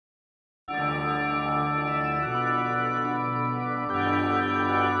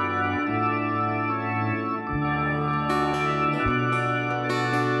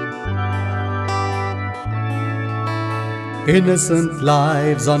Innocent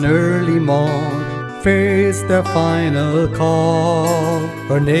lives on early morn face their final call.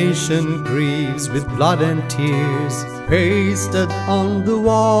 Her nation grieves with blood and tears pasted on the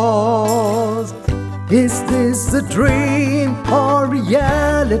walls. Is this a dream or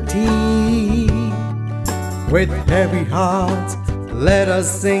reality? With heavy hearts, let us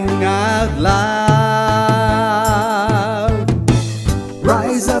sing out loud.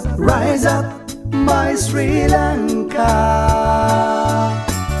 Rise up, my Sri Lanka.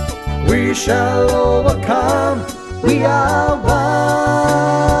 We shall overcome, we are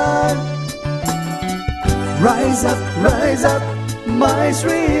one. Rise up, my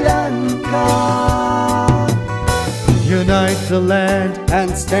Sri Lanka. Unite the land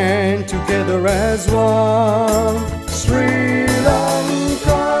and stand together as one. Sri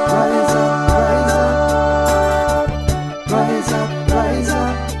Lanka. Rise up, rise up, rise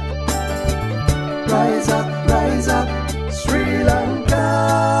up, rise up, rise up, Sri Lanka.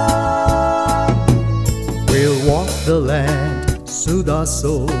 We'll walk the land, soothe our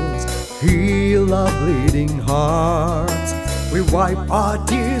souls, heal our bleeding hearts. We wipe our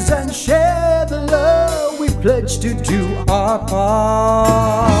tears and share the love. We pledge to do our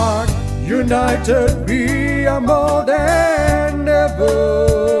part. United we are more than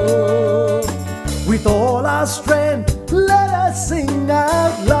ever. With all our strength, let us sing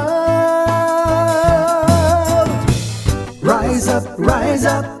out loud. Rise up,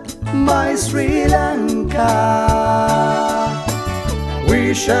 my Sri Lanka.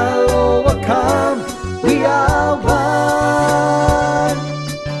 We shall overcome, we are one.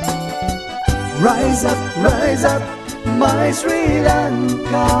 Rise up, my Sri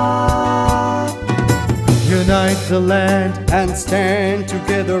Lanka. Unite the land and stand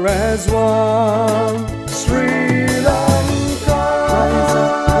together as one. Sri Lanka. Rise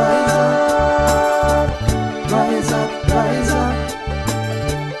up, rise up, rise up,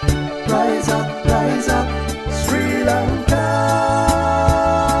 rise up, rise up, Sri Lanka.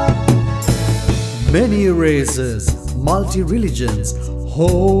 Many races, multi-religions,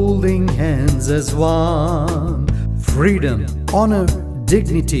 holding hands as one. Freedom, honor,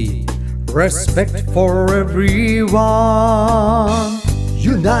 dignity, respect for everyone.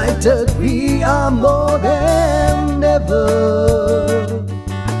 United we are more than ever.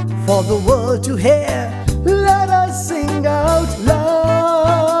 For the world to hear, let us sing out loud.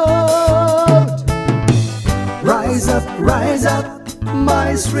 Rise up,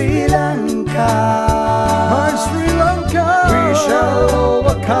 my Sri Lanka. My Sri Lanka. We shall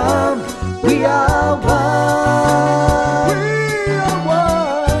overcome, we are one. We are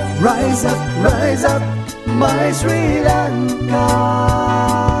one. Rise up, my Sri Lanka.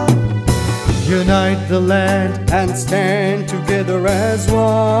 Unite the land and stand together as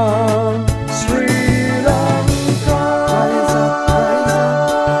one. Sri Lanka. Rise up,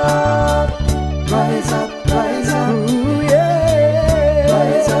 rise up, rise up. Ooh, yeah.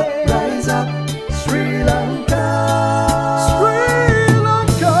 Rise up, Sri Lanka. Sri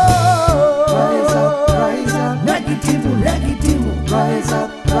Lanka. Rise up, negativo, rise up,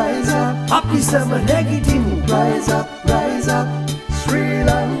 happy summer, negativo, rise up, Sri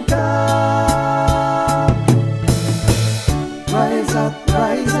Lanka. Rise up,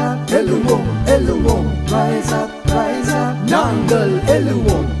 Eluwom, rise up, Nangal,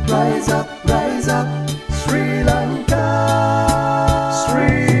 Eluwom, rise up,